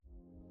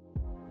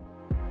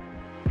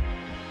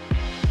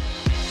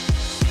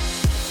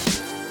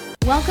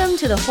Welcome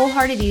to the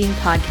Wholehearted Eating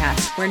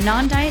Podcast, where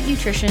non-diet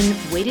nutrition,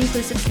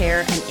 weight-inclusive care,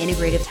 and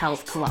integrative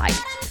health collide.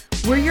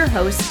 We're your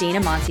hosts,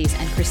 Dana Montes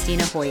and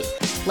Christina Hoyt,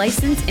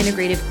 licensed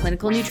integrative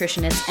clinical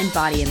nutritionists and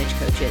body image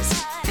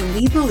coaches. And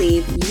we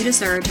believe you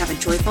deserve to have a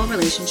joyful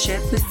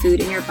relationship with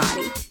food in your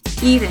body,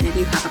 even if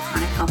you have a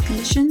chronic health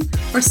condition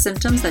or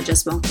symptoms that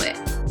just won't quit.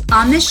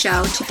 On this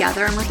show,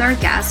 together and with our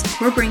guests,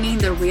 we're bringing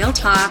the real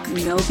talk,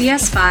 no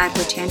BS vibe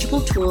with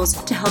tangible tools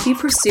to help you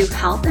pursue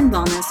health and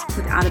wellness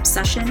without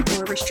obsession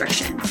or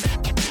restriction.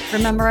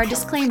 Remember our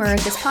disclaimer,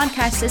 this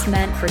podcast is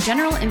meant for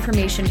general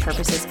information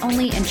purposes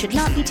only and should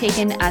not be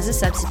taken as a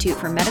substitute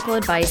for medical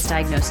advice,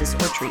 diagnosis,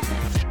 or treatment.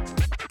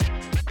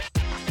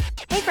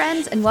 Hey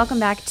friends, and welcome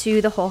back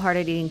to the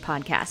Wholehearted Eating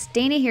Podcast.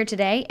 Dana here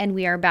today, and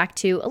we are back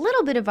to a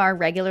little bit of our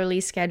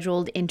regularly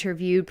scheduled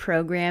interview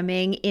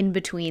programming in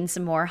between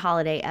some more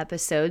holiday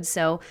episodes.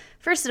 So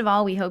first of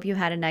all, we hope you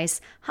had a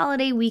nice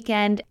holiday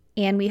weekend,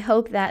 and we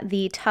hope that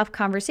the Tough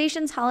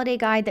Conversations holiday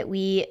guide that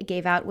we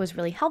gave out was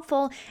really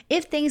helpful.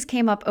 If things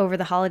came up over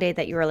the holiday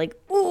that you were like,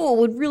 oh,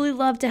 would really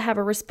love to have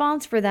a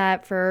response for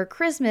that for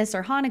Christmas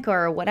or Hanukkah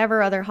or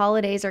whatever other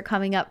holidays are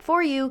coming up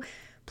for you,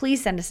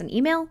 please send us an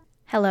email.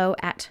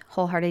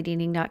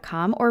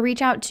 hello@wholeheartedeating.com, or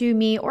reach out to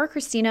me or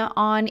Christina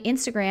on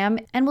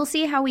Instagram, and we'll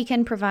see how we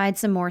can provide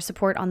some more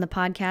support on the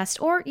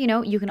podcast. Or,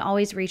 you can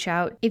always reach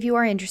out if you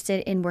are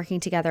interested in working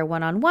together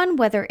one-on-one,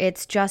 whether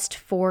it's just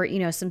for,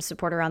 some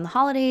support around the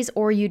holidays,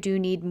 or you do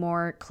need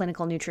more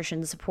clinical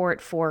nutrition support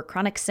for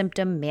chronic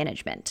symptom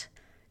management.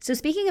 So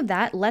speaking of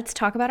that, let's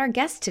talk about our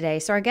guest today.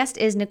 So our guest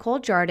is Nicole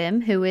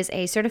Jardim, who is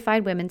a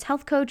certified women's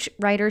health coach,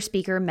 writer,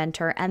 speaker,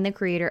 mentor, and the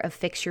creator of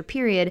Fix Your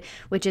Period,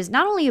 which is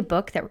not only a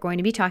book that we're going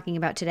to be talking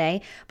about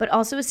today, but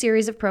also a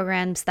series of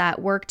programs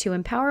that work to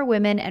empower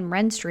women and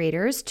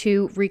menstruators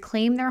to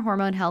reclaim their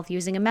hormone health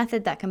using a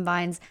method that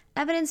combines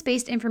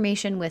evidence-based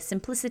information with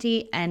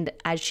simplicity and,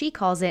 as she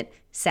calls it,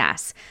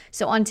 sass.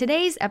 So on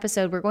today's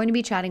episode, we're going to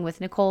be chatting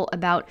with Nicole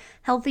about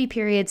healthy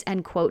periods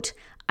and, quote,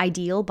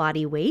 ideal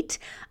body weight,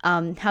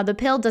 how the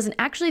pill doesn't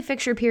actually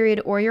fix your period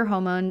or your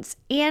hormones,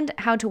 and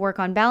how to work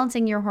on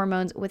balancing your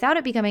hormones without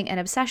it becoming an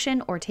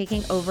obsession or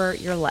taking over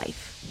your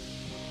life.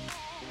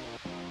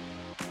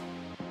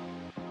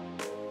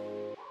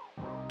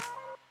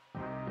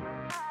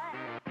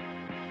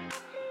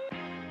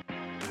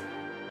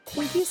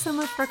 Thank you so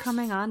much for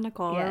coming on,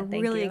 Nicole. Yeah,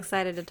 We're really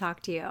excited to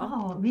talk to you.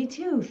 Oh, me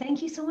too.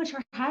 Thank you so much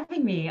for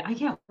having me. I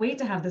can't wait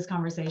to have this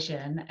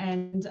conversation.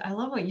 And I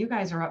love what you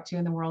guys are up to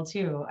in the world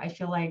too. I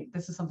feel like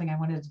this is something I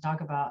wanted to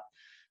talk about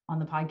on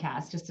the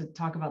podcast, just to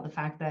talk about the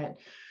fact that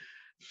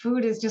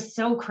food is just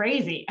so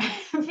crazy.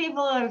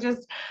 People have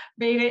just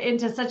made it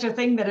into such a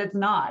thing that it's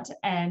not.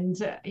 And,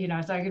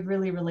 so I could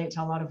really relate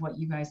to a lot of what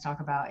you guys talk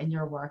about in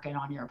your work and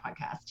on your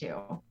podcast too.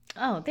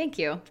 Oh, thank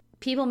you.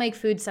 People make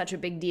food such a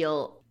big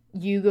deal.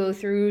 You go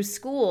through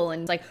school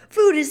and it's like,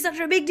 food is such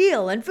a big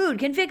deal and food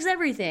can fix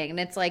everything. And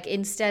it's like,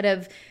 instead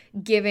of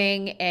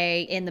giving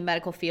in the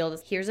medical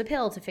field, here's a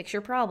pill to fix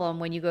your problem.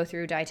 When you go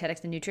through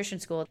dietetics and nutrition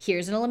school,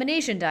 here's an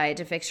elimination diet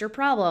to fix your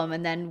problem.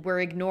 And then we're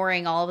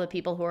ignoring all the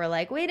people who are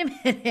like, wait a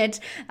minute,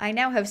 I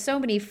now have so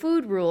many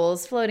food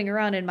rules floating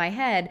around in my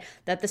head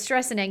that the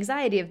stress and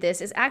anxiety of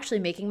this is actually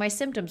making my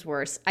symptoms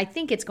worse. I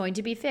think it's going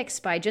to be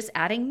fixed by just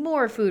adding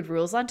more food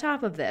rules on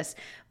top of this.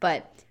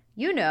 But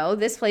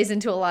this plays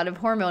into a lot of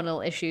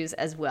hormonal issues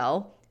as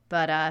well,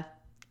 but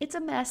it's a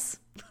mess.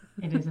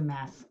 It is a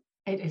mess.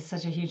 It is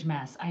such a huge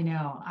mess. I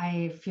know.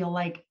 I feel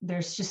like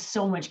there's just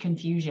so much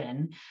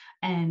confusion,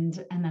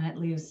 and then it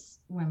leaves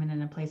women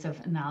in a place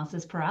of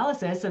analysis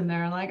paralysis, and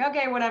they're like,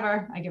 okay,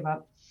 whatever, I give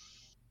up.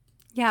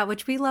 Yeah,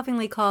 which we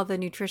lovingly call the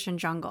nutrition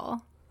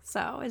jungle.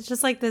 So it's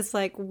just like this,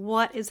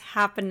 what is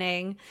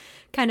happening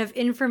kind of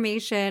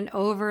information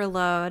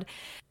overload.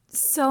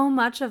 So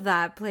much of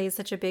that plays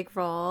such a big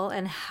role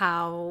in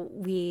how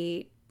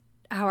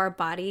our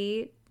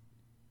body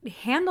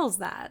handles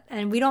that.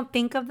 And we don't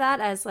think of that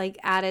as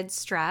added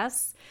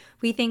stress.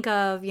 We think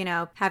of,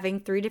 having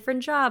 3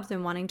 different jobs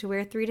and wanting to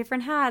wear 3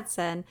 different hats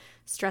and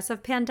stress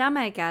of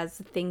pandemic as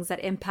things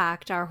that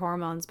impact our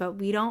hormones. But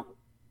we don't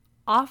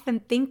often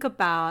think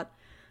about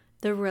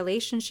the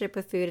relationship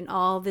with food and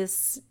all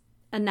this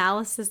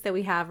analysis that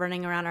we have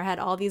running around our head,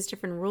 all these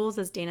different rules,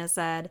 as Dana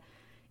said,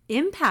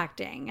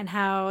 impacting, and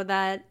how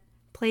that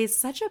plays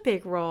such a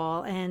big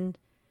role in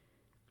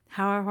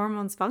how our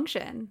hormones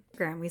function.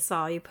 We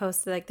saw you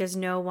posted there's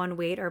no one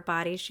weight or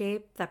body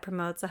shape that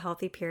promotes a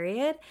healthy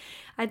period.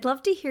 I'd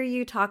love to hear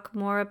you talk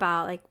more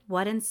about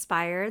what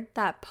inspired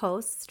that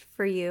post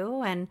for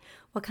you and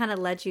what kind of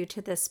led you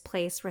to this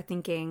place where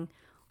thinking,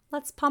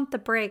 let's pump the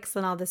brakes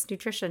on all this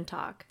nutrition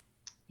talk.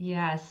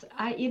 Yes.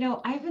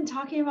 I've been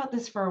talking about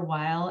this for a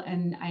while,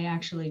 and I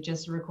actually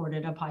just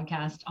recorded a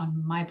podcast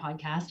on my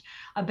podcast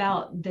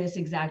about this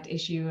exact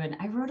issue. And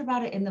I wrote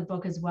about it in the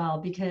book as well,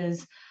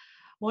 because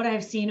what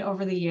I've seen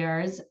over the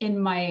years in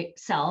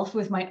myself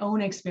with my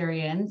own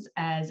experience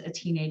as a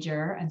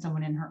teenager and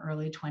someone in her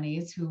early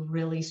 20s who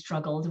really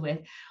struggled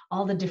with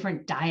all the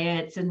different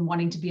diets and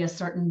wanting to be a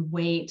certain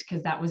weight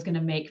because that was going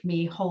to make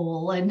me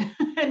whole and,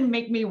 and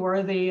make me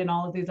worthy and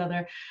all of these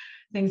other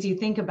things you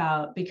think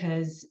about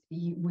because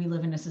we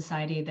live in a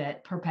society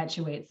that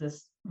perpetuates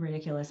this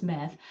ridiculous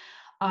myth.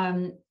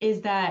 Is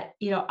that,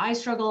 I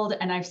struggled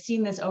and I've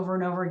seen this over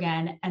and over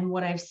again. And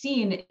what I've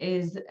seen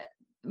is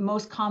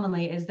most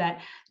commonly is that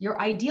your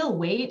ideal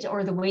weight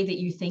or the way that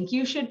you think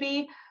you should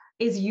be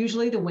is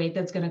usually the weight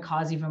that's going to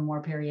cause even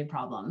more period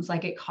problems.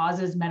 Like it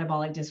causes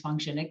metabolic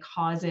dysfunction. It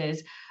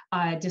causes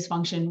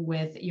dysfunction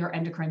with your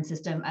endocrine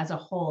system as a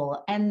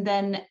whole. And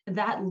then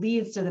that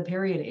leads to the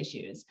period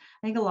issues.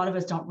 I think a lot of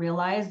us don't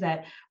realize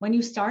that when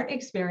you start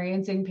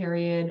experiencing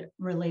period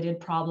related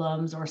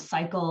problems or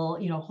cycle,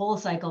 whole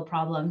cycle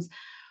problems,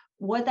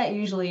 what that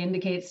usually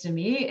indicates to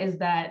me is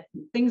that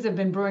things have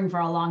been brewing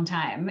for a long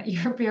time.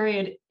 Your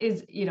period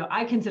is,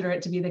 I consider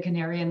it to be the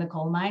canary in the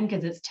coal mine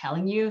because it's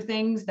telling you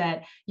things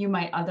that you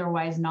might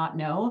otherwise not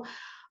know.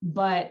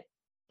 But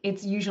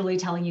it's usually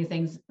telling you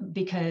things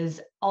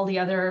because all the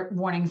other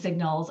warning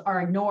signals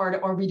are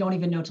ignored or we don't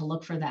even know to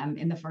look for them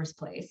in the first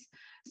place.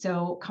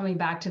 So coming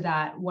back to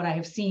that, what I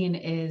have seen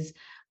is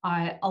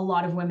a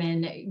lot of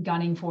women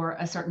gunning for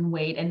a certain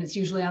weight, and it's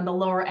usually on the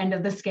lower end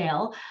of the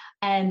scale,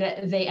 and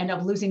they end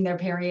up losing their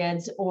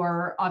periods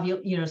or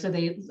so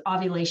the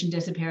ovulation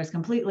disappears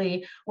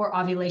completely, or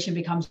ovulation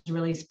becomes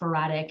really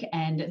sporadic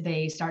and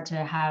they start to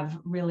have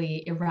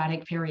really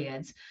erratic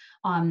periods.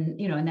 And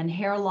then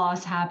hair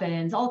loss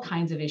happens, all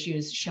kinds of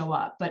issues show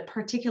up, but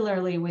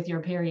particularly with your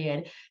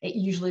period, it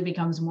usually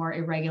becomes more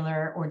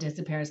irregular or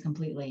disappears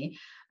completely.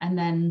 And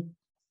then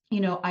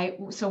I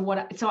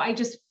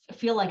just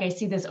feel like I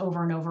see this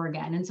over and over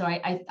again. And so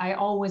I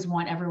always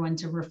want everyone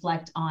to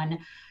reflect on,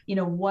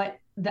 what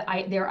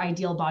their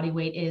ideal body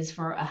weight is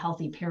for a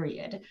healthy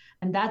period.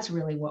 And that's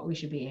really what we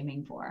should be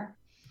aiming for.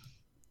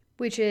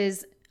 Which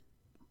is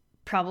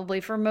probably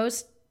for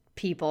most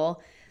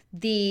people,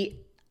 the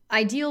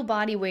ideal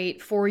body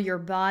weight for your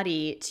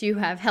body to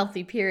have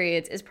healthy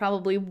periods is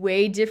probably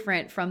way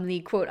different from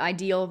the quote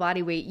ideal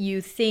body weight you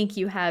think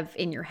you have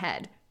in your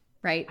head.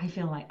 Right? I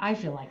feel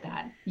like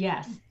that.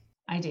 Yes,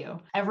 I do.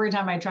 Every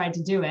time I tried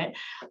to do it,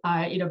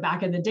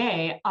 back in the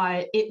day,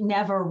 it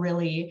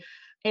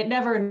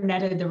never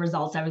netted the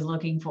results I was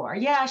looking for.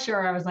 Yeah,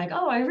 sure. I was like,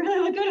 oh, I really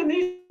look good in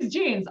these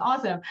jeans.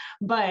 Awesome.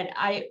 But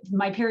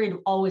my period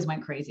always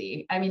went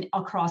crazy. I mean,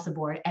 across the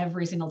board,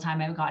 every single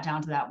time I got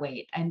down to that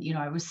weight. And,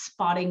 I was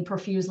spotting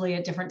profusely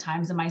at different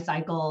times in my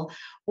cycle,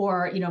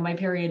 or, my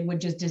period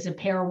would just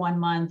disappear one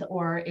month,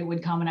 or it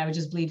would come and I would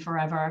just bleed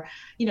forever.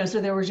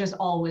 So there was just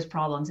always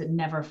problems. It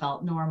never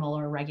felt normal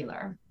or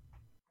regular.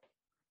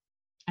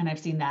 And I've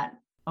seen that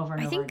over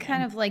and over again.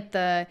 Kind of like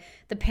the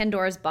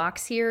Pandora's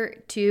box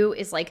here too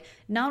is like,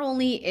 not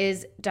only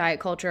is diet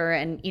culture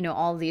and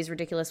all of these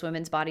ridiculous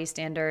women's body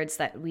standards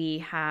that we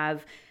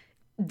have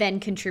then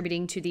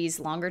contributing to these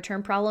longer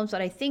term problems,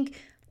 but I think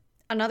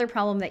another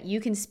problem that you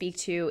can speak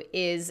to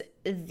is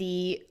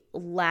the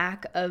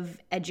lack of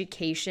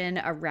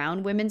education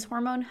around women's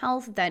hormone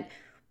health, that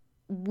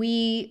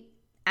we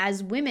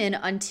as women,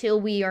 until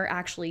we are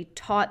actually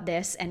taught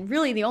this, and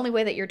really the only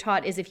way that you're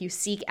taught is if you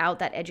seek out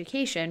that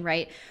education,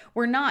 right?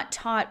 We're not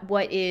taught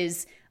what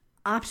is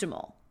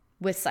optimal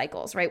with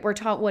cycles, right? We're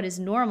taught what is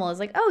normal is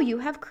like, oh, you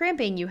have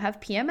cramping, you have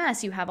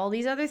PMS, you have all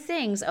these other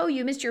things. Oh,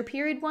 you missed your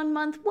period 1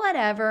 month,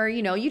 whatever,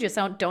 you just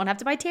don't have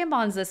to buy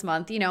tampons this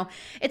month.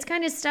 It's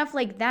kind of stuff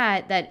like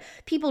that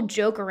people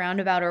joke around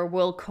about or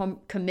will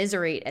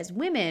commiserate as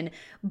women,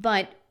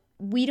 but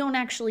we don't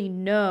actually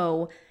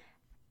know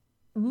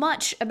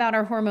much about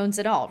our hormones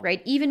at all,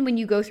 right? Even when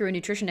you go through a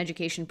nutrition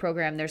education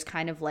program, there's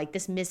kind of like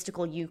this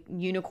mystical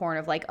unicorn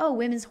of like, oh,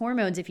 women's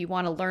hormones, if you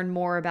want to learn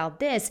more about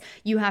this,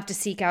 you have to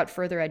seek out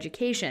further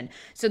education.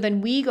 So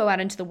then we go out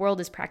into the world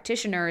as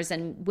practitioners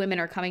and women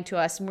are coming to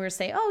us and we're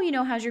say,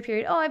 oh, how's your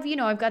period? Oh,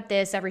 I've got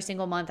this every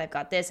single month. I've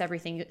got this every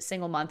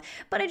single month,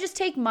 but I just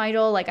take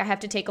Midol. Like I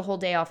have to take a whole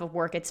day off of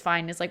work. It's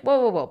fine. It's like,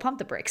 whoa, pump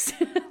the brakes.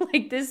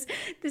 Like this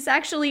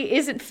actually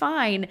isn't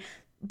fine,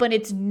 but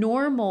it's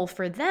normal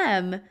for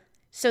them.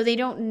 So they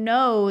don't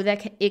know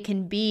that it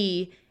can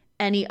be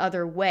any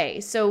other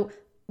way. So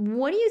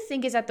what do you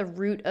think is at the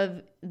root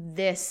of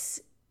this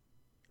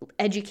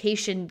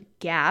education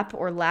gap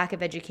or lack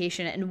of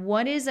education? And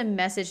what is a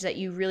message that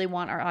you really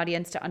want our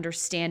audience to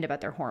understand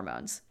about their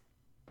hormones?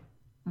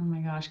 Oh my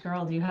gosh,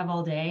 girl, do you have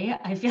all day?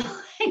 I feel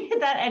like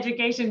that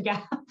education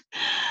gap,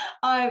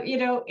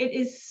 it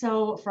is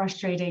so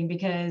frustrating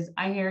because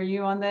I hear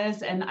you on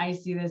this and I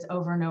see this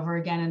over and over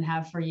again and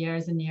have for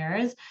years and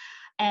years.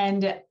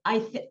 And I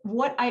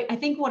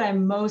think what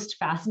I'm most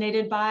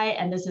fascinated by,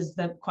 and this is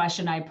the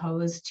question I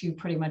pose to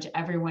pretty much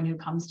everyone who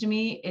comes to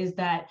me, is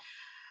that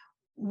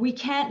we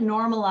can't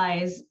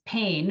normalize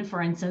pain,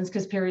 for instance,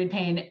 because period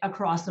pain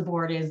across the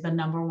board is the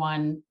number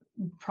one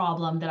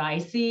problem that I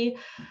see.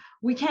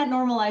 We can't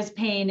normalize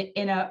pain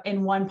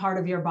in one part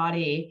of your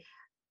body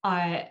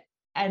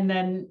and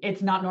then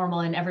it's not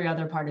normal in every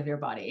other part of your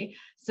body.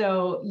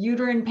 So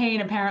uterine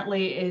pain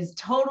apparently is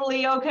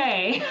totally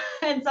okay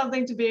and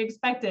something to be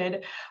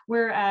expected.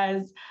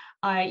 Whereas,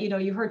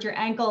 you hurt your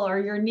ankle or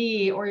your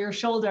knee or your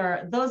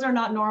shoulder, those are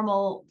not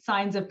normal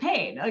signs of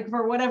pain. Like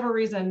for whatever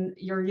reason,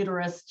 your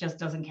uterus just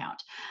doesn't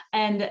count.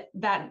 And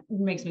that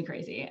makes me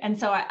crazy. And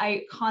so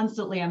I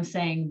constantly am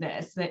saying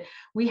this, that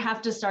we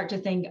have to start to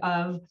think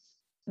of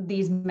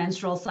these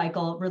menstrual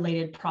cycle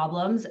related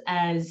problems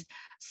as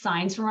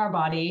signs from our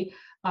body,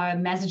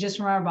 messages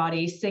from our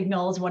body,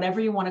 signals,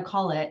 whatever you want to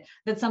call it,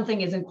 that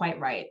something isn't quite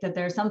right, that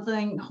there's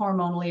something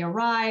hormonally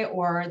awry,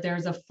 or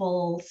there's a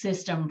full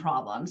system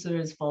problem. So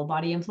there's full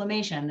body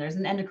inflammation, there's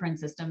an endocrine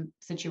system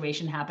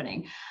situation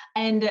happening.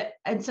 And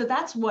so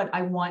that's what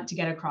I want to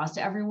get across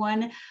to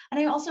everyone. And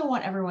I also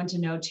want everyone to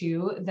know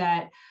too,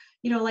 that,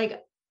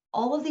 like,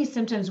 all of these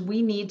symptoms,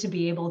 we need to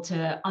be able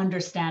to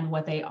understand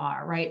what they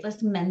are, right?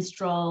 This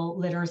menstrual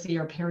literacy,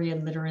 or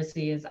period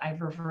literacy, as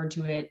I've referred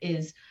to it,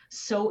 is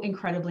so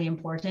incredibly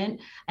important.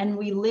 And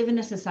we live in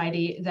a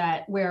society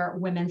where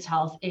women's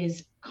health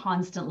is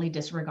constantly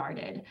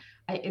disregarded.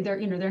 There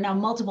are now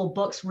multiple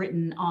books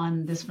written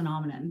on this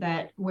phenomenon,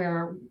 that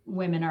where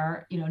women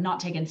are, not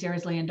taken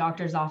seriously in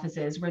doctors'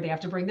 offices, where they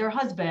have to bring their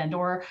husband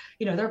or,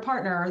 their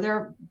partner or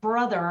their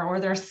brother or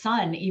their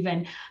son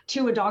even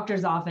to a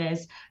doctor's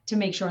office to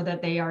make sure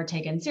that they are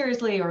taken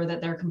seriously, or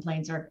that their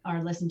complaints are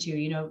listened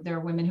to. There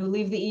are women who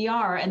leave the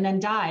ER and then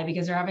die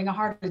because they're having a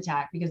heart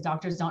attack, because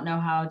doctors don't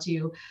know how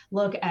to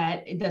look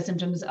at the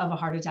symptoms of a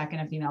heart attack in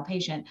a female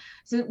patient.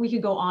 So we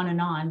could go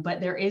on, but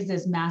there is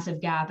this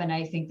massive gap. And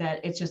I think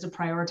that it's just a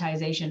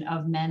prioritization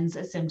of men's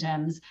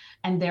symptoms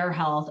and their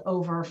health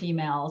over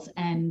females.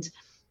 And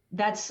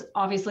that's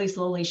obviously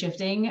slowly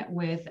shifting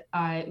with,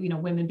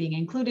 women being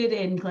included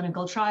in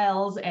clinical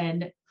trials,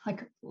 and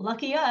like,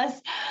 lucky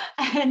us.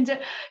 And,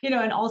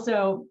 and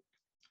also,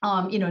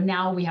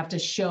 now we have to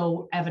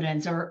show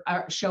evidence or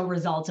show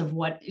results of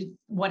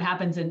what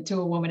happens to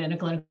a woman in a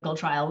clinical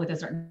trial with a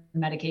certain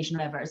medication or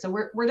whatever. So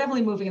we're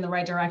definitely moving in the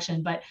right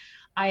direction, but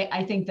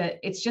I think that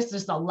it's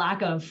just a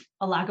lack of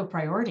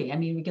priority. I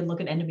mean, we can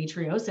look at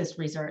endometriosis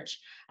research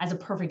as a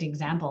perfect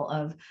example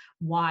of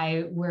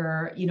why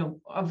we're,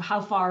 of how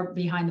far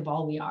behind the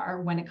ball we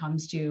are when it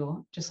comes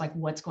to just like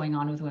what's going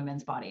on with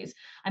women's bodies.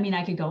 I mean,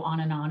 I could go on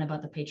and on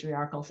about the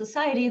patriarchal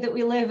society that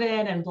we live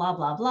in and blah,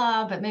 blah,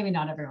 blah, but maybe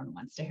not everyone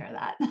wants to hear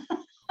that.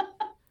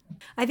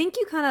 I think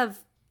you kind of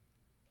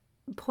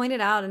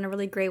pointed out in a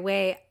really great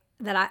way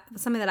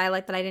something that I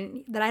like that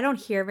I don't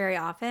hear very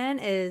often,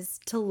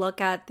 is to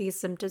look at these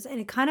symptoms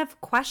and kind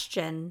of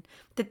question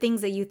the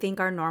things that you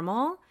think are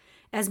normal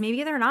as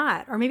maybe they're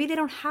not, or maybe they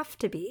don't have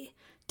to be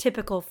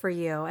typical for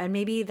you, and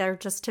maybe they're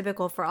just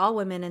typical for all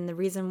women. And the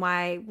reason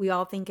why we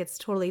all think it's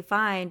totally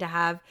fine to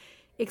have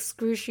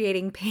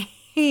excruciating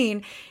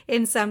pain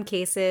in some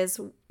cases,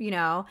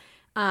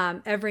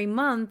 every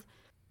month,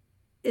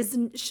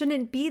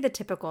 shouldn't be the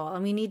typical,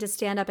 and we need to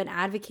stand up and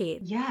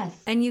advocate. Yes.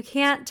 And you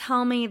can't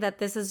tell me that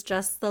this is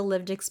just the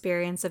lived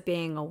experience of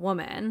being a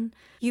woman.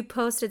 You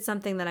posted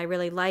something that I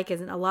really like,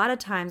 is a lot of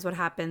times what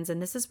happens, and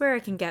this is where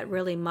it can get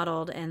really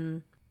muddled,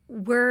 and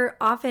we're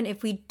often,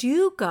 if we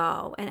do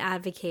go and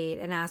advocate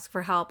and ask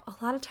for help,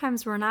 a lot of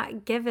times we're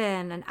not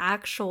given an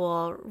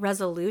actual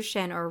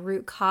resolution or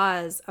root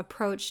cause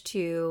approach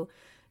to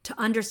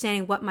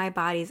understanding what my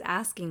body's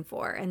asking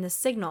for, and the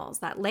signals,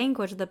 that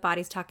language the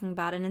body's talking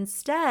about. And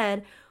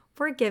instead,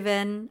 we're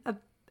given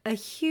a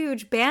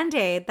huge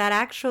Band-Aid that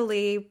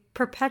actually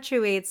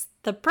perpetuates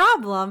the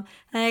problem.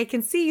 And I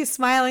can see you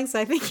smiling, so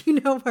I think you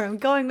know where I'm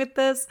going with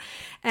this.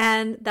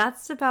 And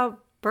that's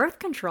about birth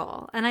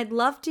control. And I'd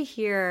love to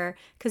hear,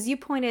 because you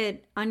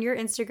pointed on your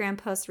Instagram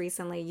post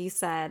recently, you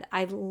said,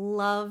 I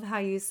love how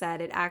you said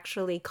it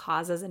actually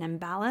causes an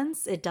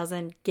imbalance. It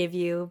doesn't give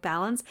you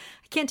balance.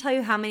 I can't tell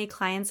you how many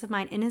clients of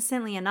mine,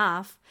 innocently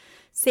enough,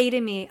 say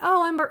to me,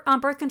 oh, I'm on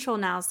birth control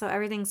now, so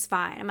everything's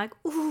fine. I'm like,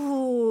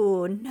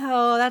 ooh,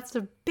 no, that's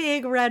a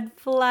big red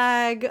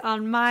flag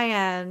on my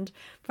end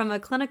from a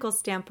clinical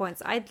standpoint.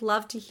 So I'd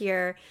love to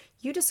hear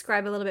you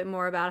describe a little bit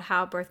more about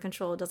how birth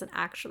control doesn't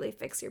actually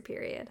fix your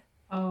period.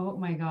 Oh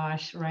my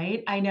gosh,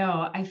 right? I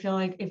know. I feel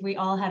like if we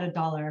all had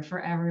 $1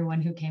 for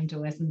everyone who came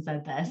to us and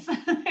said this,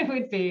 it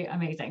would be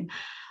amazing.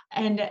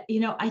 And,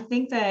 I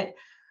think that,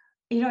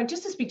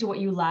 just to speak to what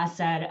you last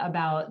said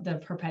about the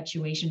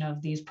perpetuation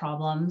of these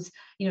problems,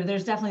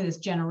 there's definitely this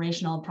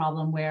generational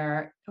problem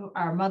where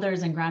our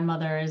mothers and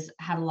grandmothers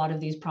had a lot of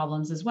these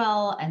problems as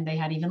well, and they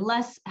had even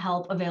less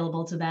help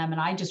available to them. And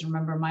I just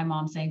remember my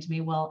mom saying to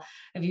me, well,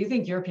 if you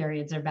think your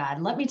periods are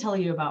bad, let me tell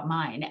you about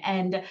mine.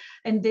 And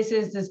this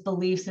is this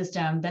belief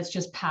system that's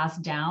just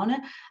passed down.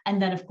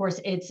 And then of course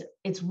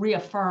it's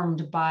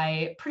reaffirmed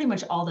by pretty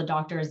much all the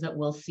doctors that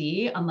we'll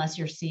see, unless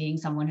you're seeing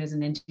someone who's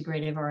an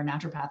integrative or a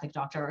naturopathic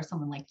doctor or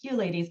someone like you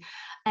ladies.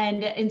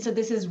 And so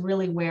this is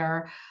really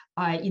where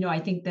I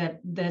think that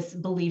this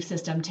belief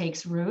system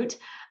takes root.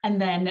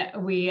 And then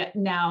we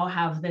now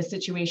have this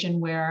situation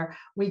where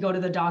we go to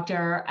the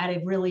doctor at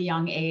a really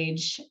young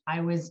age.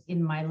 I was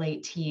in my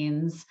late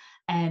teens,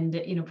 and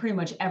pretty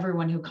much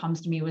everyone who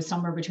comes to me was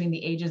somewhere between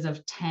the ages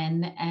of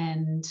 10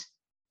 and,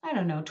 I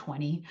don't know,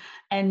 20.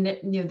 And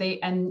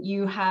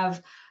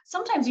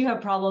sometimes you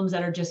have problems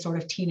that are just sort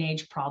of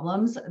teenage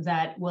problems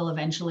that will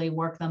eventually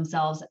work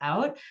themselves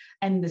out.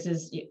 And this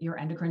is your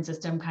endocrine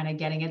system kind of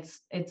getting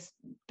its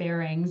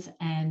bearings,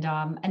 and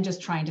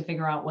just trying to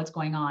figure out what's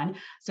going on.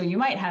 So you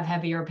might have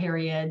heavier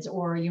periods,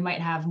 or you might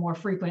have more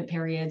frequent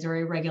periods or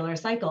irregular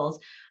cycles.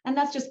 And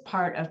that's just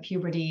part of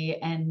puberty.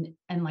 And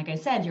like I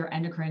said, your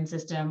endocrine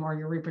system or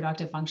your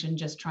reproductive function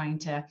just trying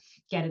to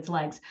get its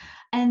legs.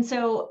 And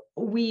so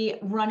we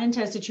run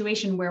into a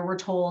situation where we're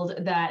told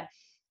that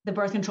the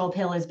birth control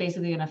pill is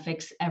basically going to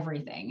fix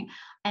everything.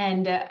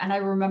 And I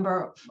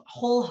remember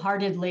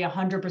wholeheartedly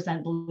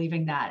 100%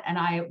 believing that. And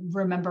I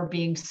remember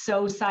being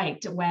so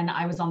psyched when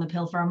I was on the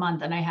pill for a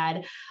month and I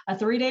had a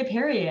 3-day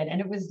period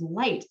and it was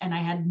light and I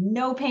had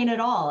no pain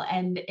at all.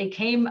 And it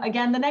came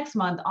again the next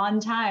month on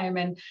time.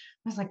 And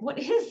I was like, what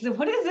is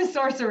this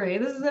sorcery?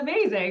 This is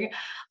amazing.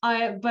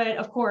 But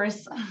of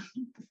course,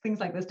 things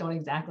like this don't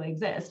exactly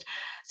exist.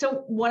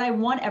 So what I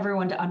want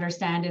everyone to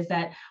understand is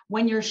that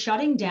when you're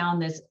shutting down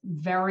this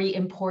very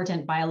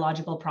important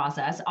biological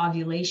process,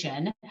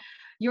 ovulation,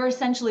 you're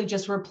essentially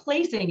just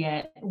replacing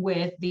it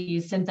with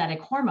these synthetic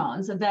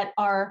hormones that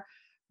are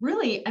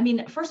really,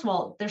 first of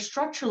all, they're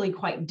structurally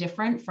quite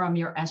different from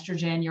your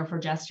estrogen, your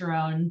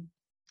progesterone,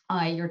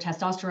 your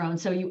testosterone.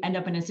 So you end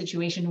up in a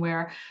situation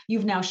where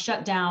you've now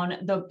shut down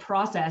the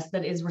process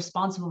that is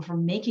responsible for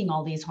making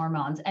all these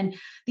hormones. And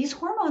these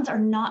hormones are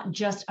not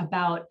just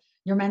about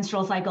your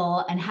menstrual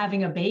cycle and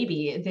having a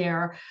baby. They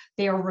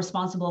are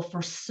responsible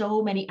for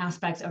so many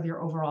aspects of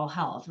your overall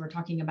health. We're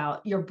talking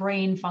about your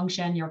brain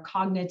function, your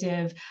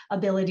cognitive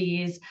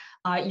abilities,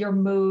 your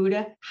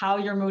mood. How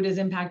your mood is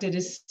impacted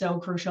is so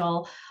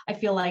crucial. I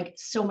feel like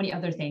so many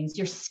other things,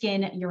 your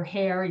skin, your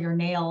hair, your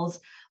nails,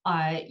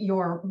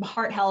 your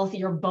heart health,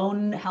 your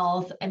bone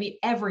health.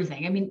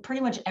 Everything.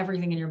 Pretty much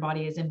everything in your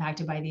body is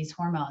impacted by these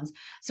hormones.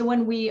 So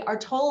when we are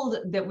told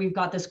that we've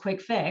got this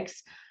quick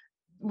fix,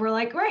 we're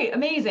like, great,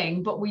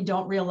 amazing, but we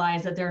don't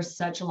realize that there's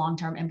such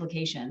long-term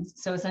implications.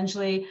 So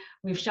essentially,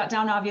 we've shut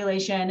down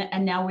ovulation,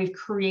 and now we've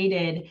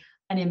created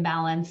an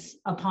imbalance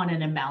upon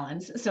an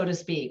imbalance, so to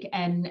speak.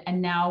 And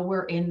now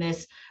we're in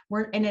this,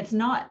 and it's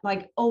not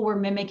like, oh, we're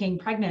mimicking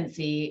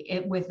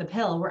pregnancy with the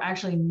pill. We're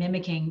actually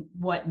mimicking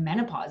what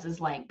menopause is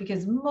like,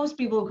 because most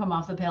people who come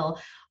off the pill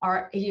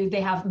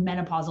they have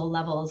menopausal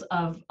levels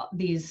of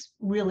these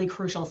really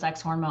crucial sex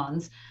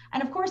hormones.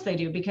 And of course they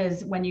do,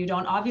 because when you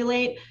don't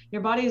ovulate, your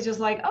body is just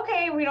like,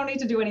 okay, we don't need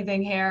to do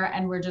anything here.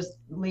 And we're just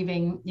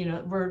leaving,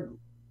 we're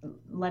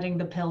letting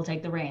the pill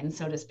take the reins,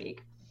 so to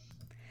speak.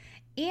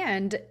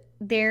 And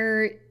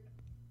they're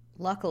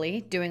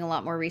luckily doing a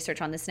lot more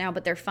research on this now,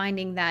 but they're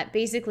finding that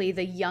basically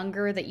the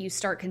younger that you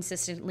start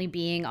consistently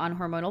being on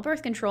hormonal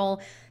birth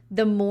control,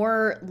 the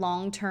more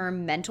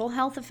long-term mental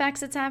health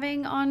effects it's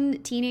having on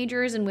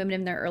teenagers and women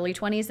in their early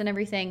 20s and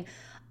everything.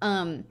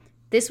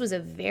 This was a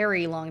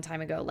very long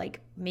time ago, like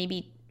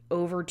maybe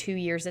over 2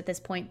 years at this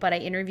point, but I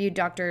interviewed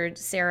Dr.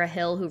 Sarah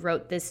Hill, who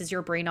wrote This Is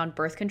Your Brain on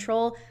Birth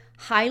Control.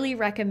 Highly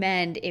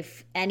recommend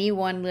if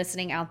anyone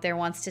listening out there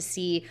wants to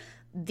see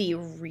the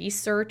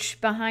research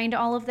behind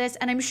all of this.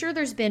 And I'm sure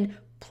there's been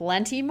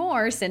plenty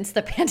more since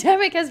the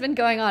pandemic has been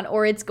going on,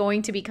 or it's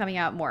going to be coming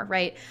out more,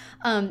 right?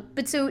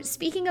 But so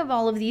speaking of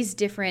all of these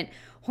different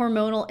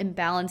hormonal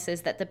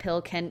imbalances that the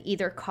pill can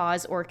either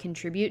cause or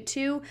contribute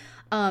to,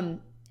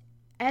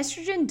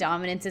 estrogen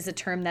dominance is a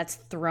term that's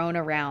thrown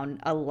around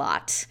a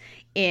lot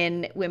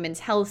in women's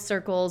health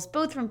circles,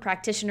 both from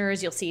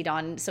practitioners. You'll see it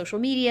on social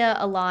media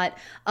a lot.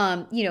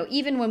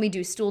 Even when we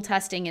do stool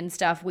testing and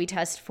stuff, we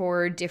test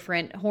for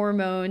different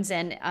hormones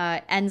and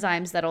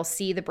enzymes that'll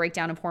see the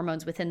breakdown of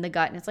hormones within the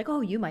gut. And it's like, oh,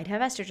 you might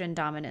have estrogen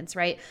dominance,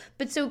 right?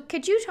 But so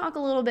could you talk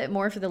a little bit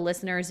more for the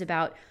listeners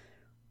about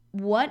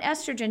what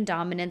estrogen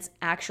dominance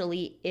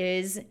actually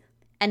is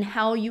and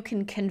how you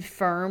can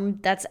confirm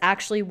that's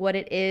actually what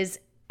it is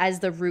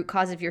as the root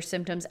cause of your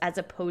symptoms as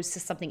opposed to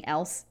something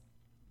else?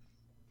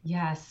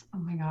 Yes. Oh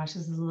my gosh,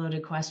 this is a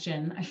loaded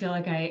question. I feel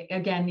like I,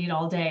 again, need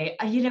all day.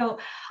 I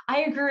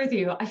agree with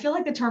you. I feel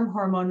like the term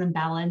hormone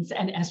imbalance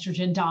and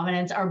estrogen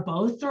dominance are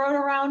both thrown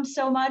around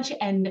so much.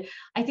 And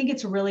I think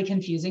it's really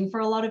confusing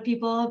for a lot of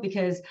people,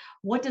 because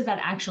what does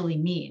that actually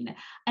mean?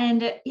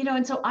 And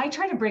so I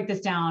try to break this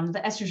down,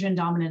 the estrogen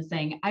dominance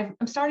thing. I'm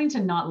starting to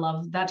not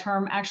love that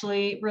term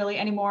actually really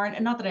anymore.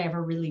 And not that I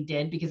ever really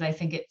did, because I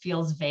think it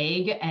feels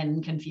vague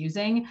and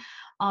confusing.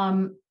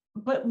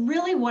 But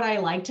really what I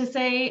like to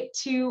say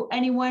to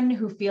anyone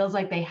who feels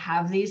like they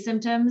have these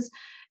symptoms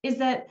is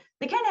that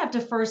they kind of have to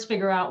first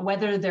figure out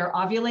whether they're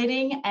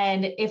ovulating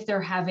and if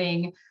they're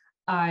having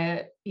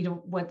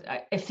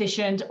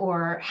efficient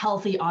or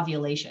healthy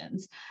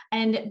ovulations.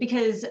 And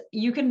because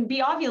you can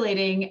be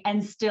ovulating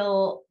and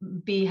still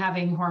be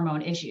having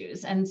hormone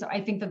issues. And so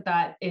I think that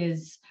that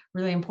is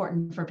really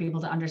important for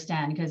people to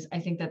understand, because I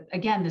think that,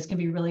 again, this can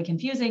be really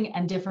confusing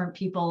and different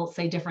people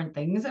say different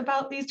things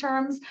about these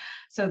terms.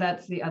 So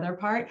that's the other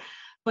part.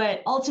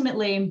 But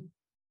ultimately,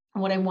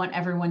 what I want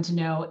everyone to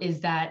know is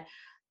that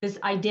this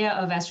idea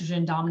of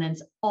estrogen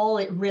dominance, all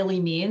it really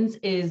means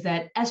is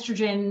that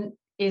estrogen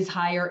is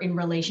higher in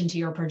relation to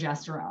your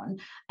progesterone.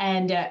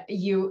 And and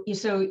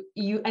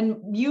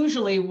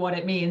usually what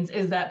it means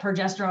is that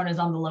progesterone is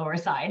on the lower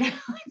side.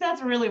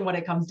 That's really what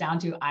it comes down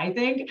to, I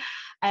think.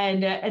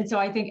 And so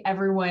I think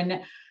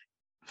everyone,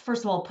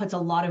 first of all, puts a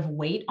lot of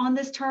weight on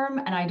this term.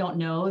 And I don't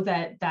know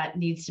that that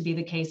needs to be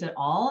the case at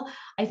all.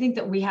 I think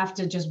that we have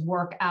to just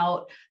work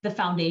out the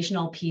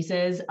foundational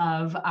pieces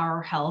of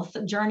our health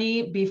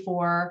journey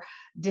before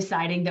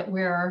deciding that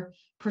we're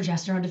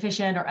progesterone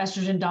deficient or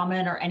estrogen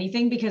dominant or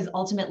anything, because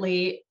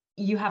ultimately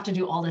you have to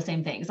do all the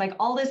same things. Like,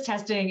 all this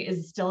testing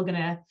is still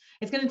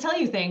it's gonna tell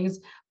you things,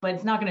 but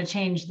it's not gonna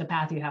change the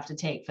path you have to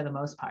take for the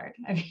most part.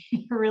 I mean,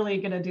 you're really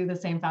gonna do the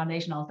same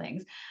foundational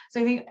things.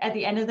 So I think at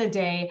the end of the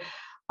day,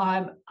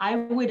 I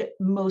would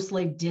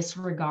mostly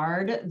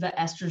disregard the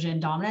estrogen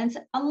dominance,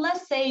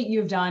 unless, say,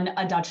 you've done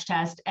a Dutch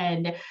test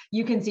and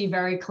you can see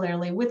very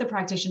clearly with the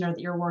practitioner that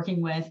you're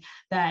working with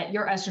that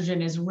your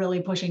estrogen is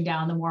really pushing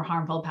down the more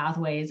harmful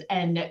pathways,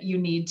 and you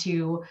need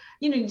to,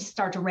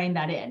 start to rein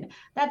that in.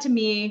 That, to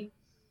me,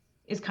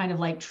 is kind of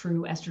like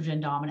true estrogen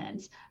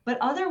dominance. But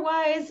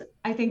otherwise,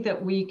 I think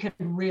that we could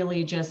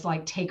really just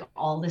like take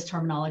all this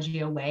terminology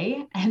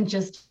away and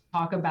just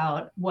talk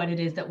about what it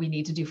is that we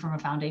need to do from a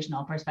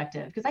foundational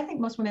perspective. Because I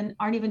think most women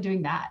aren't even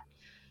doing that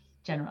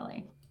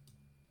generally.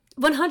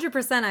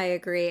 100% I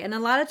agree. And a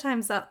lot of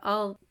times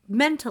I'll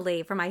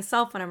mentally, for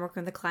myself, when I'm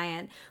working with a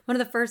client, one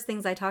of the first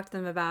things I talk to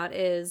them about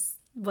is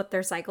what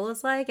their cycle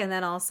is like. And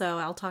then also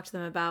I'll talk to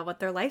them about what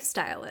their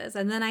lifestyle is.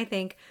 And then I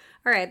think,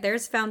 all right,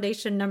 there's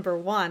foundation number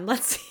one.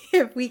 Let's see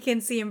if we can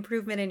see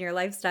improvement in your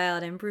lifestyle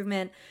and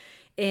improvement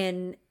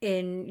in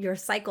your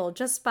cycle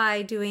just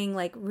by doing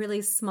like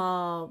really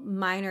small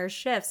minor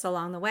shifts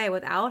along the way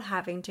without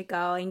having to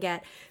go and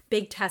get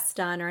big tests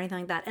done or anything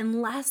like that,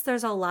 unless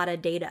there's a lot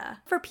of data.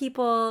 For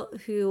people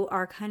who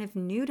are kind of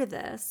new to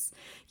this,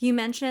 you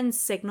mentioned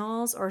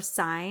signals or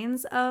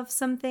signs of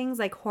some things,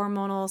 like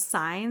hormonal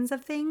signs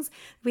of things.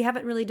 We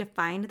haven't really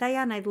defined that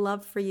yet, and I'd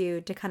love for you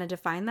to kind of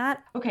define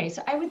that. Okay,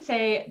 so I would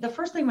say the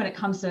first thing when it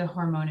comes to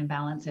hormone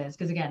imbalances,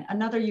 because again,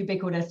 another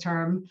ubiquitous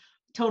term,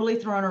 totally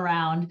thrown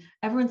around.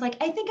 Everyone's like,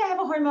 I think I have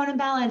a hormone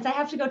imbalance. I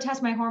have to go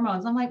test my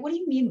hormones. I'm like, what do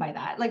you mean by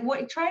that? Like,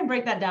 what? Try and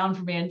break that down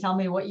for me and tell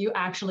me what you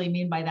actually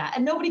mean by that.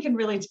 And nobody can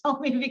really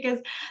tell me because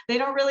they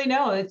don't really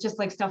know. It's just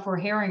like stuff we're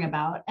hearing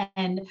about.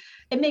 And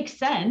it makes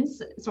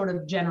sense, sort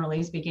of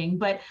generally speaking.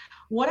 But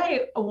what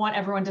I want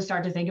everyone to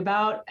start to think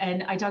about,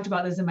 and I talked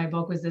about this in my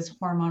book, was this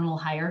hormonal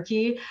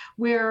hierarchy,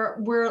 where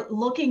we're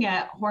looking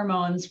at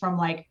hormones from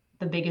like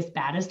the biggest,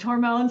 baddest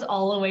hormones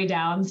all the way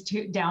down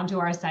to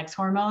our sex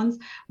hormones,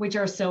 which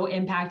are so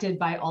impacted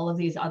by all of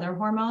these other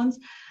hormones.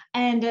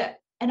 And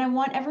I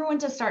want everyone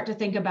to start to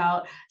think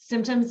about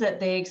symptoms that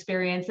they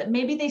experience that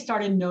maybe they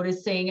started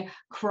noticing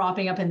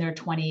cropping up in their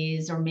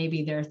 20s or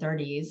maybe their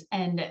 30s,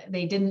 and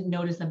they didn't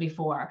notice them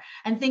before.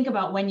 And think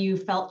about when you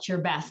felt your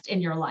best in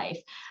your life.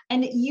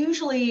 And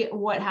usually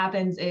what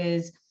happens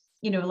is,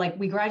 like,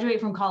 we graduate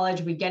from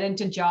college, we get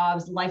into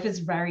jobs, life is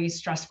very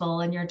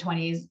stressful in your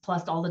 20s,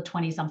 plus all the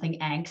 20-something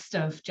angst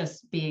of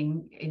just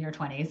being in your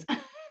 20s.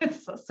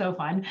 It's so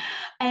fun.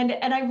 And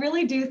I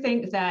really do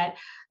think that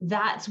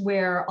that's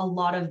where a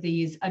lot of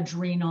these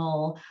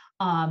adrenal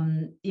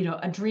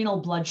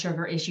blood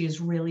sugar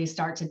issues really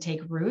start to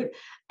take root.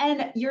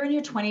 And you're in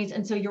your 20s,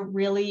 and so you're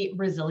really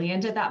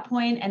resilient at that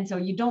point. And so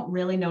you don't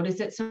really notice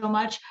it so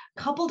much,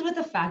 coupled with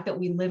the fact that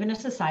we live in a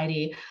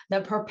society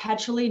that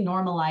perpetually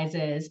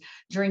normalizes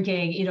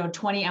drinking,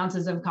 20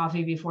 ounces of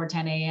coffee before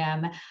 10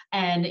 a.m.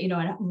 and,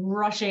 and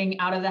rushing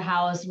out of the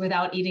house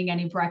without eating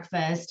any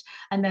breakfast,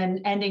 and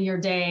then ending your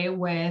day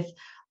with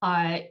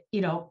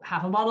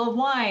half a bottle of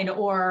wine,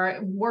 or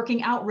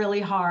working out really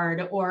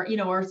hard, or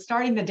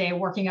starting the day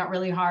working out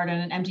really hard on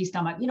an empty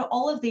stomach.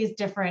 All of these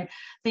different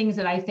things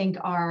that I think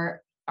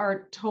are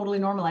totally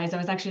normalized. I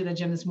was actually at the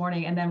gym this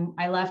morning, and then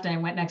I left and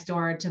I went next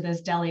door to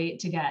this deli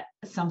to get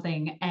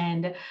something.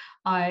 And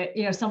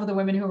some of the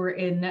women who were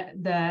in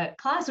the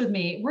class with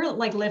me were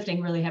like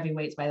lifting really heavy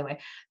weights, by the way.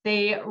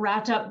 They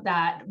wrapped up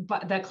that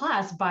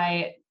class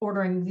by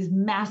ordering these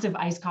massive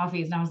iced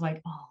coffees. And I was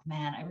like, oh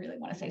man, I really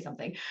want to say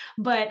something.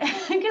 But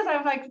because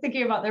I'm like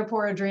thinking about their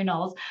poor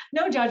adrenals,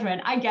 no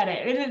judgment. I get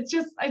it.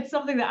 It's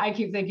something that I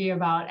keep thinking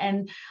about.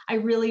 And I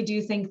really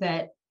do think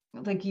that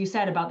like you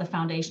said about the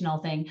foundational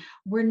thing,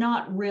 we're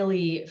not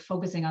really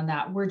focusing on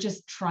that. We're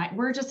just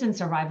in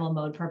survival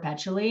mode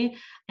perpetually,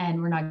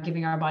 and we're not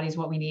giving our bodies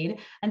what we need.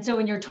 And so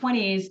in your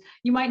 20s,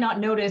 you might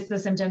not notice the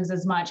symptoms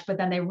as much, but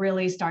then they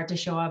really start to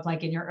show up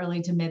like in your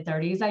early to mid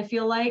 30s, I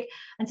feel like.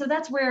 And so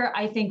that's where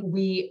I think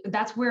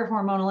that's where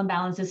hormonal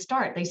imbalances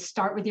start. They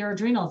start with your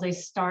adrenals. They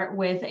start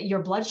with your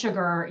blood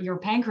sugar, your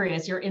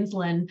pancreas, your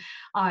insulin,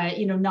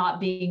 not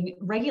being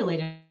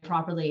regulated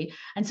properly.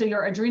 And so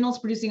your adrenals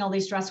producing all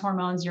these stress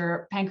hormones,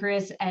 your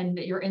pancreas and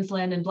your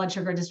insulin and blood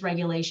sugar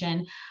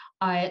dysregulation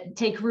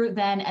take root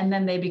then, and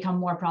then they become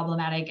more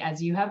problematic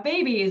as you have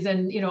babies,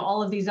 and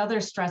all of these other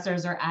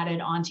stressors are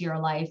added onto your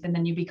life, and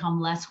then you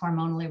become less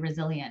hormonally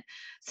resilient.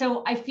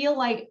 So I feel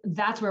like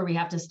that's where we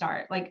have to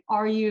start. Like,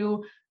 are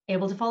you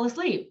able to fall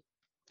asleep?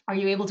 Are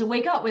you able to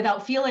wake up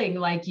without feeling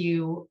like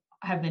you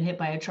have been hit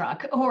by a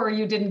truck, or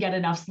you didn't get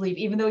enough sleep,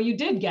 even though you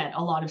did get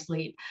a lot of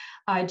sleep?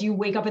 Do you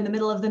wake up in the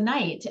middle of the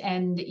night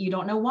and you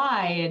don't know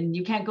why, and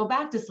you can't go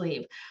back to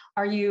sleep?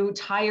 Are you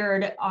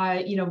tired,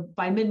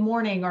 by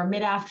mid-morning or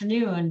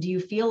mid-afternoon? Do you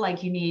feel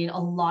like you need a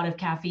lot of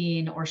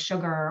caffeine or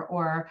sugar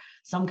or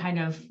some kind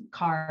of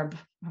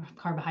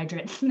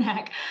carbohydrate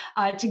snack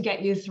to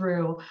get you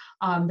through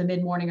the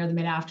mid-morning or the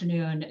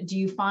mid-afternoon? Do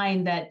you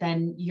find that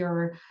then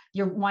you're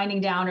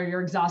winding down, or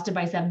you're exhausted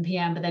by 7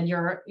 p.m., but then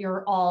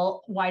you're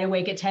all wide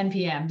awake at 10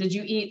 p.m.? Did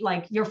you eat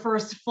like your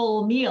first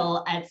full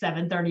meal at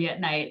 7:30 at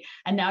night,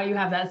 and now you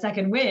have that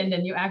second wind,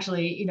 and you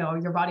actually,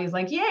 your body is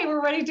like, yay,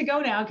 we're ready to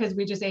go now because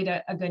we just ate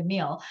a good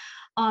meal.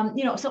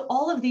 So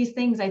all of these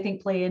things I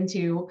think play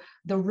into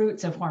the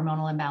roots of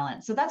hormonal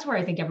imbalance. So that's where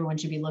I think everyone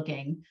should be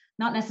looking,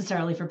 not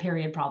necessarily for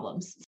period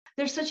problems.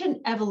 There's such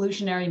an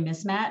evolutionary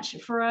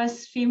mismatch for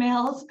us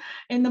females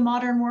in the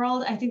modern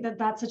world. I think that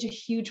that's such a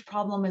huge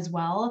problem as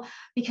well,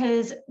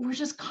 because we're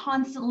just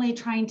constantly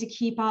trying to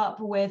keep up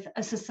with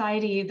a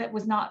society that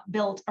was not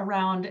built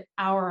around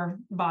our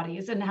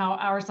bodies and how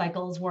our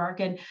cycles work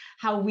and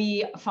how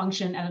we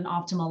function at an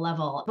optimal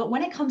level. But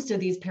when it comes to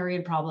these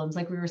period problems,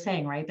 like we were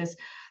saying, right, this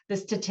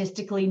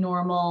statistically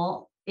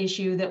normal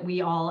issue that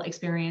we all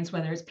experience,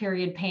 whether it's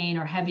period pain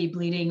or heavy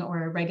bleeding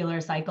or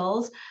irregular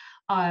cycles,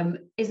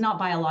 is not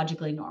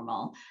biologically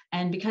normal.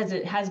 And because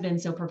it has been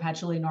so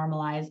perpetually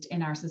normalized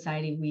in our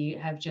society,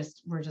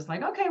 we're just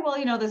like, okay,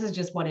 well, this is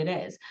just what it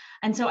is.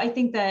 And so I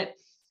think that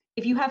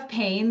if you have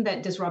pain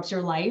that disrupts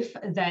your life,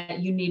 that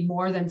you need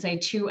more than, say,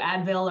 2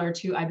 Advil or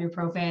 2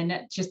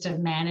 ibuprofen just to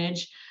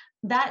manage,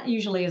 that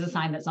usually is a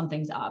sign that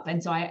something's up.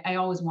 And so I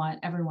always want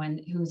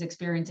everyone who's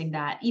experiencing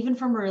that, even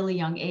from a really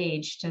young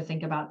age, to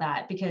think about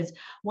that, because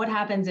what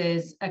happens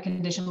is a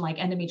condition like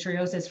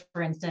endometriosis,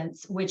 for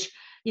instance, which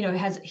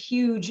has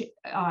huge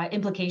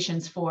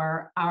implications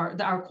for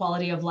our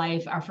quality of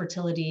life, our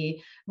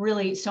fertility,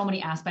 really so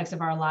many aspects of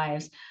our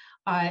lives,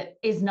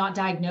 is not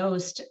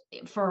diagnosed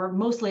for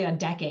mostly a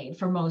decade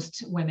for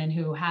most women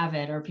who have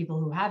it or people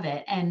who have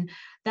it. And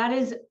that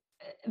is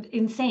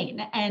insane.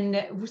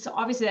 And so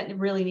obviously that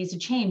really needs to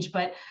change.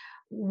 But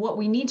what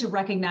we need to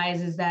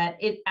recognize is that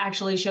it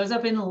actually shows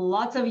up in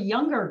lots of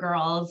younger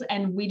girls,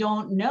 and we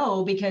don't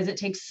know because it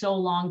takes so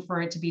long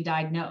for it to be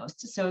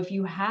diagnosed. So if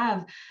you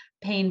have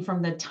pain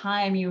from the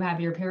time you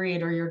have your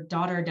period, or your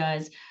daughter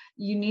does,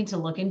 you need to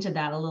look into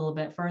that a little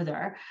bit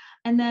further.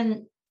 And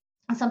then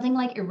something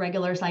like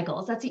irregular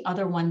cycles, that's the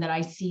other one that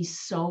I see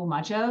so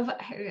much of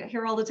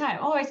here all the time.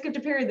 Oh, I skipped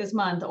a period this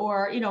month,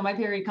 or, my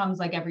period comes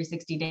like every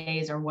 60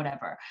 days or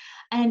whatever.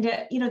 And,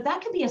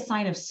 that can be a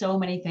sign of so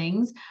many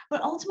things.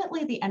 But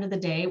ultimately, at the end of the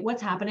day,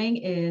 what's happening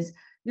is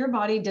your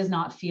body does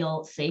not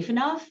feel safe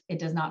enough. It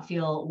does not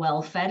feel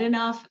well fed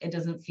enough. It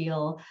doesn't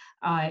feel,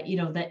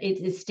 that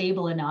it is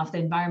stable enough. The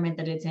environment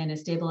that it's in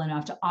is stable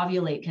enough to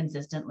ovulate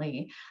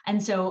consistently.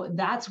 And so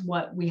that's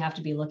what we have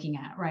to be looking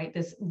at, right?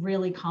 This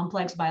really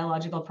complex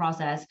biological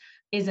process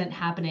isn't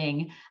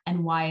happening,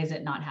 and why is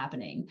it not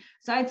happening?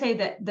 So I'd say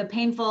that the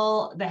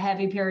painful, the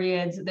heavy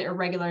periods, the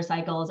irregular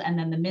cycles, and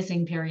then the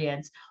missing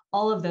periods,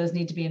 all of those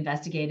need to be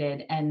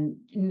investigated, and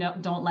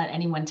don't let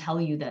anyone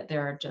tell you that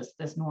they're just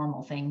this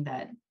normal thing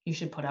that you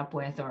should put up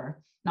with or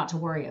not to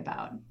worry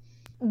about.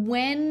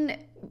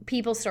 When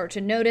people start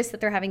to notice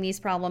that they're having these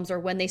problems, or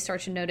when they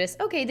start to notice,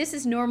 okay, this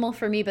is normal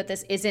for me, but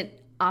this isn't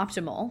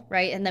optimal,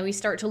 right? And then we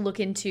start to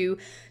look into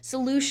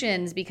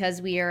solutions,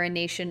 because we are a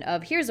nation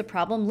of, here's a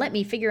problem, let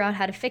me figure out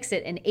how to fix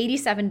it in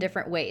 87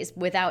 different ways,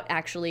 without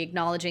actually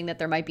acknowledging that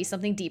there might be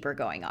something deeper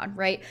going on,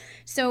 right?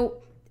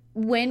 So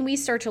when we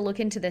start to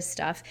look into this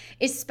stuff,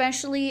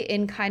 especially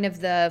in kind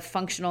of the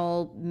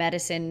functional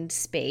medicine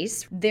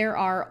space, there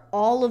are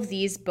all of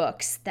these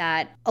books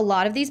that, a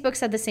lot of these books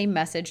have the same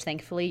message.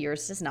 Thankfully,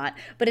 yours does not.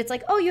 But it's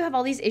like, oh, you have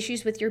all these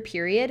issues with your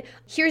period.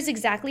 Here's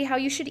exactly how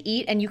you should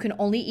eat. And you can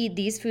only eat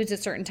these foods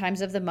at certain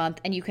times of the month.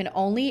 And you can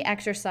only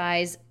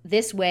exercise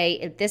this way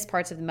at this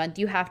parts of the month.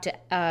 You have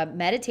to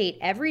meditate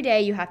every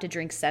day. You have to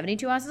drink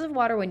 72 ounces of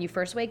water when you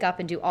first wake up,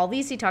 and do all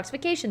these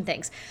detoxification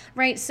things,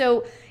 right?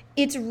 So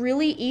It's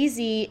really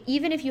easy,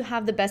 even if you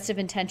have the best of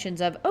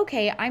intentions of,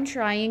 okay, I'm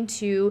trying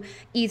to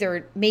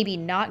either maybe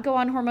not go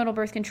on hormonal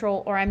birth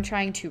control, or I'm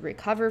trying to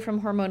recover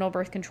from hormonal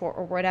birth control,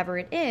 or whatever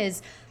it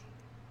is.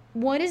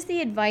 What is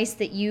the advice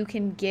that you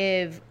can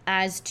give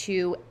as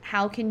to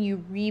how can you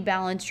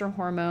rebalance your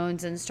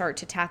hormones and start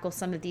to tackle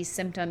some of these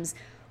symptoms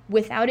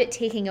without it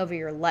taking over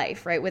your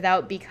life, right?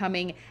 Without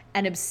becoming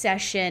an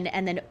obsession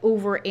and then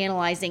over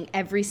analyzing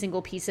every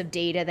single piece of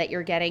data that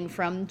you're getting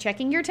from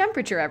checking your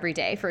temperature every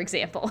day, for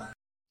example.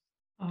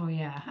 Oh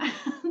yeah.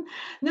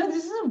 No,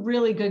 this is a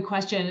really good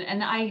question.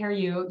 And I hear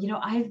you.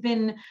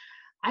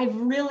 I've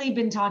really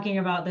been talking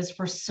about this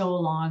for so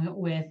long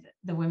with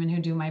the women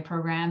who do my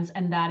programs.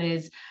 And that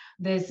is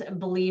this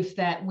belief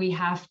that we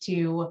have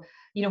to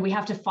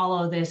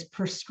follow this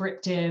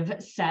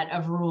prescriptive set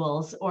of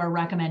rules or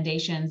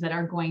recommendations that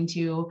are going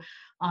to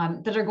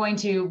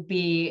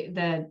be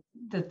the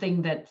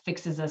thing that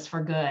fixes us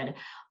for good.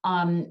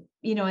 And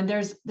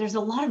there's a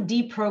lot of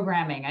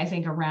deprogramming, I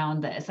think,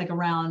 around this, like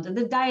around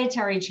the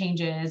dietary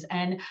changes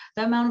and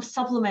the amount of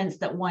supplements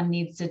that one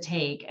needs to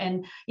take,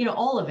 and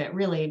all of it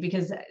really,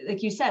 because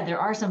like you said, there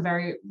are some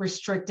very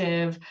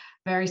restrictive,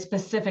 very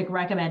specific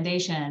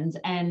recommendations,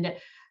 and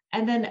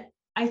then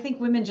I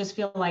think women just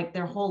feel like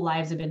their whole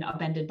lives have been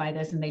upended by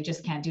this and they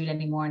just can't do it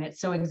anymore. And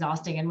it's so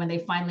exhausting. And when they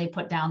finally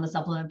put down the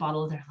supplement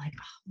bottle, they're like,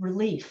 oh,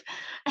 relief.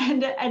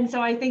 And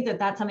so I think that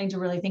that's something to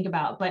really think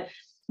about. But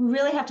we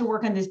really have to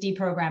work on this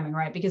deprogramming,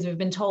 right? Because we've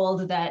been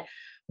told that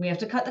we have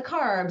to cut the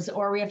carbs,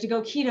 or we have to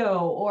go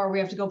keto, or we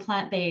have to go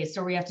plant-based,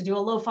 or we have to do a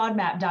low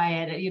FODMAP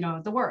diet,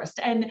 the worst,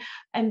 and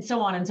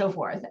so on and so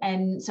forth.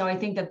 And so I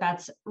think that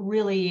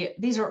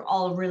these are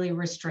all really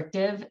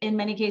restrictive in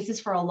many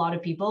cases for a lot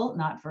of people,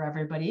 not for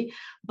everybody,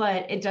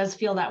 but it does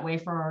feel that way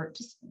for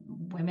just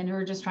women who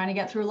are just trying to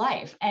get through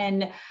life.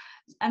 And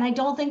I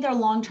don't think they're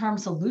long-term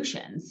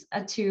solutions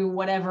to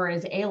whatever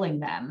is ailing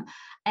them.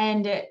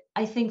 And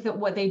I think that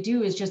what they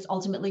do is just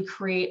ultimately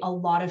create a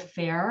lot of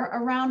fear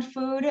around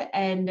food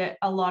and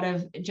a lot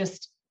of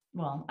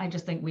I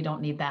just think we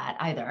don't need that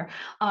either.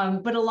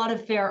 But a lot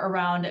of fear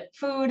around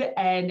food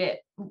and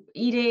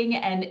eating.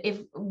 And if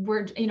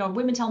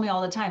women tell me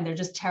all the time, they're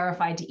just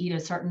terrified to eat a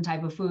certain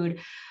type of food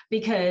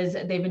because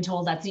they've been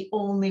told that's the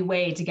only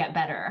way to get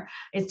better,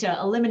 is to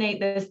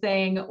eliminate this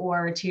thing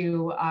or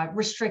to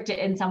restrict it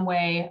in some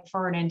way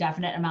for an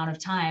indefinite amount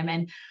of time.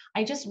 And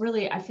I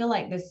feel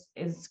like this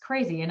is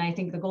crazy. And I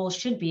think the goal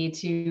should be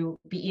to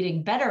be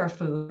eating better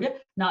food,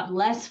 not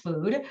less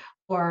food,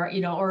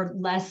 or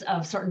less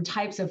of certain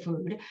types of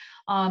food.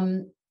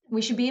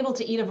 We should be able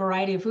to eat a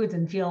variety of foods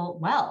and feel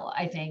well,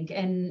 I think.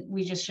 And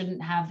we just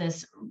shouldn't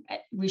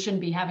we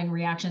shouldn't be having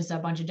reactions to a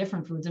bunch of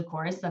different foods, of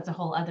course. That's a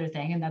whole other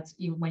thing. And that's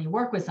when you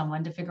work with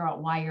someone to figure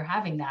out why you're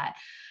having that.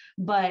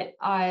 But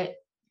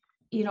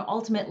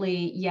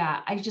ultimately,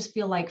 yeah, I just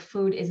feel like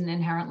food isn't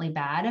inherently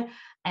bad,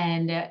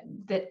 and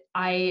that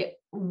I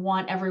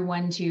want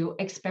everyone to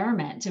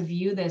experiment, to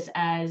view this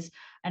as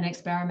an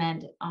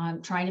experiment,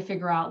 trying to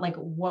figure out like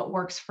what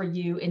works for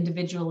you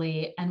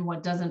individually and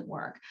what doesn't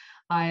work.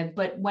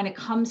 But when it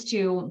comes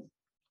to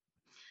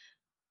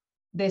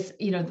this,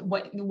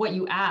 what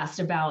you asked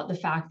about the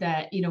fact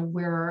that,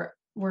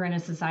 we're in a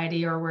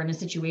society, or we're in a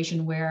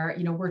situation where,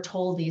 we're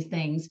told these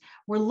things,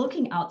 we're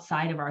looking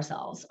outside of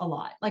ourselves a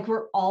lot. Like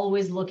we're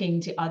always looking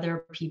to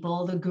other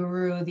people, the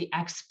guru, the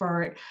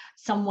expert,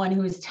 someone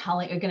who is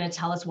going to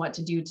tell us what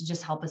to do to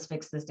just help us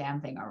fix this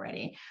damn thing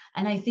already.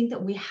 And I think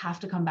that we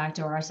have to come back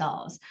to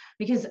ourselves,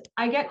 because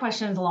I get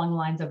questions along the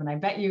lines of, and I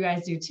bet you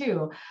guys do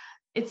too.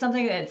 It's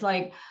something that's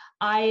like,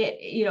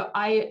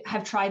 I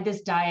have tried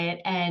this diet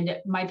and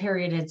my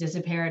period has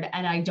disappeared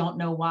and I don't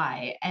know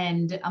why.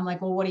 And I'm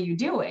like, well, what are you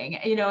doing?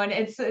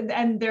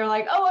 And they're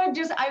like, oh, I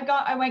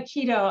went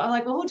keto. I'm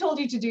like, well, who told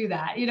you to do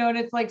that? And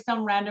it's like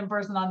some random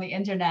person on the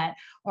internet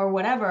or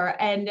whatever.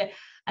 And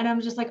I'm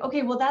just like,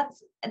 okay, well,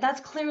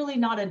 that's clearly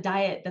not a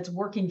diet that's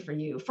working for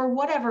you for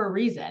whatever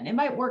reason. It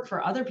might work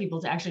for other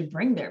people to actually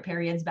bring their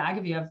periods back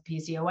if you have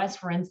PCOS,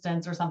 for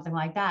instance, or something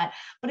like that.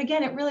 But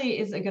again, it really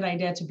is a good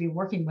idea to be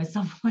working with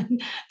someone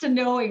to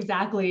know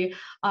exactly,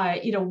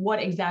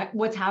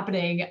 what's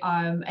happening,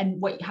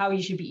 and how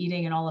you should be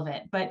eating and all of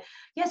it. But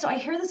yeah, so I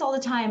hear this all the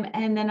time,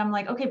 and then I'm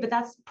like, okay, but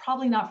that's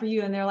probably not for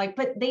you. And they're like,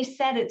 but they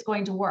said it's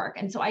going to work.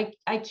 And so I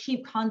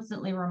keep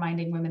constantly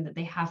reminding women that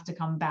they have to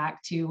come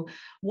back to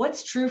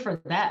what's true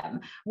for them.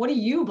 What do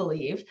you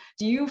believe?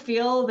 Do you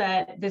feel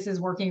that this is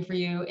working for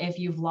you if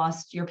you've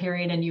lost your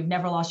period and you've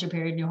never lost your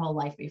period in your whole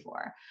life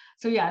before?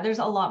 So yeah, there's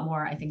a lot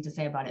more I think to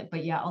say about it.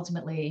 But yeah,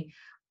 ultimately,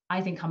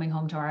 I think coming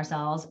home to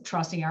ourselves,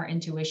 trusting our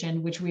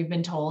intuition, which we've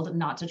been told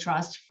not to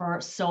trust for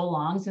so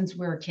long since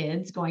we were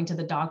kids, going to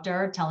the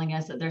doctor, telling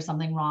us that there's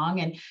something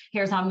wrong and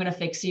here's how I'm going to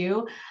fix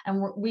you.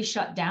 And we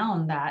shut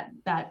down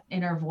that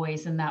inner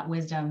voice and that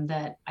wisdom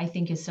that I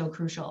think is so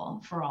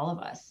crucial for all of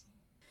us.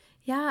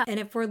 Yeah. And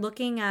if we're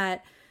looking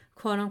at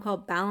quote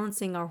unquote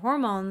balancing our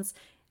hormones,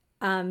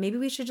 maybe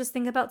we should just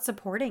think about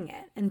supporting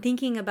it and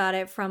thinking about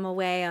it from a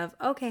way of,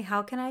 okay,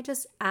 how can I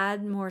just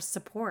add more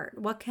support?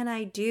 What can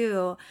I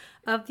do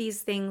of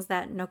these things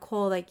that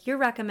Nicole, like you're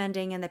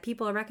recommending and that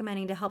people are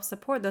recommending to help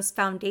support those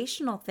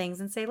foundational things,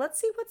 and say, let's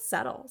see what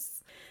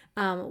settles.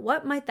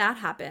 What might that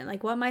happen?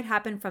 Like what might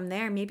happen from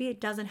there? Maybe it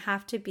doesn't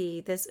have to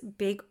be this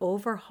big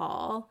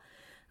overhaul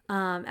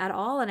at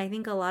all. And I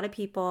think a lot of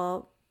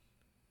people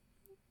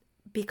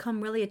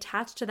become really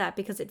attached to that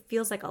because it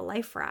feels like a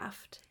life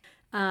raft.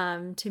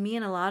 To me,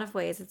 in a lot of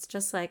ways, it's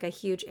just like a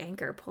huge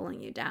anchor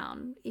pulling you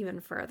down even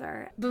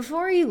further.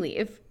 Before you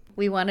leave,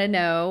 we want to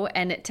know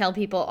and tell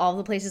people all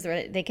the places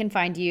where they can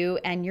find you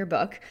and your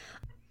book.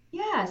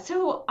 Yeah,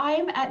 so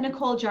I'm at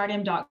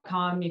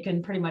NicoleJardim.com. You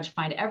can pretty much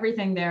find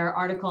everything there,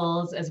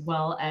 articles, as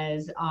well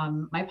as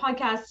my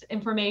podcast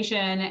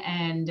information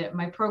and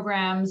my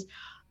programs.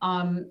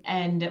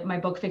 And my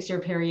book, Fix Your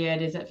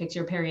Period, is at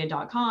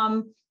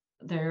fixyourperiod.com.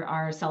 There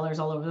are sellers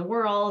all over the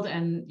world,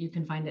 and you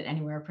can find it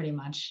anywhere, pretty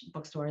much,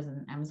 bookstores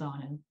and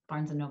Amazon and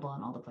Barnes & Noble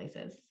and all the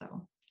places.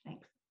 So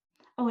thanks.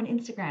 Oh, and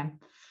Instagram.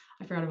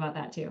 I forgot about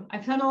that too.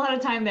 I've spent a lot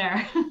of time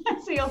there.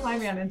 So you'll find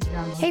me on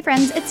Instagram. Hey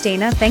friends, it's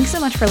Dana. Thanks so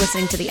much for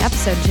listening to the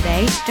episode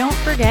today. Don't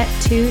forget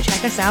to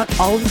check us out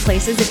all of the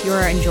places if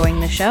you're enjoying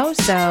the show.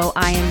 So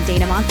I am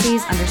Dana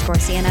Montes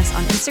 _CNS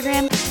on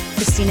Instagram.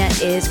 Christina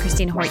is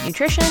Christina Hort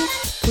Nutrition.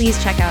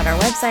 Please check out our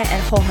website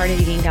at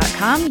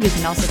wholeheartedeating.com. You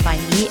can also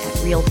find me at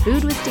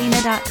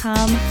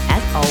realfoodwithdana.com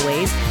as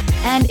always.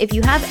 And if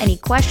you have any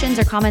questions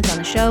or comments on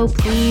the show,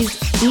 please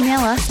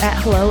email us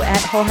at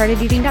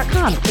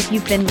hello@wholeheartedeating.com. If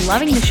you've been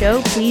loving the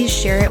show, please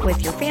share it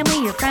with your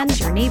family, your friends,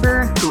 your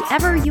neighbor,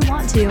 whoever you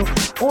want to,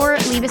 or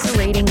leave us a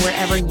rating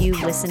wherever you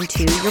listen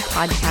to your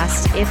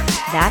podcast if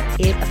that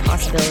is a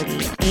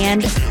possibility.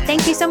 And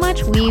thank you so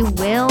much. We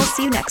will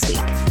see you next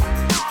week.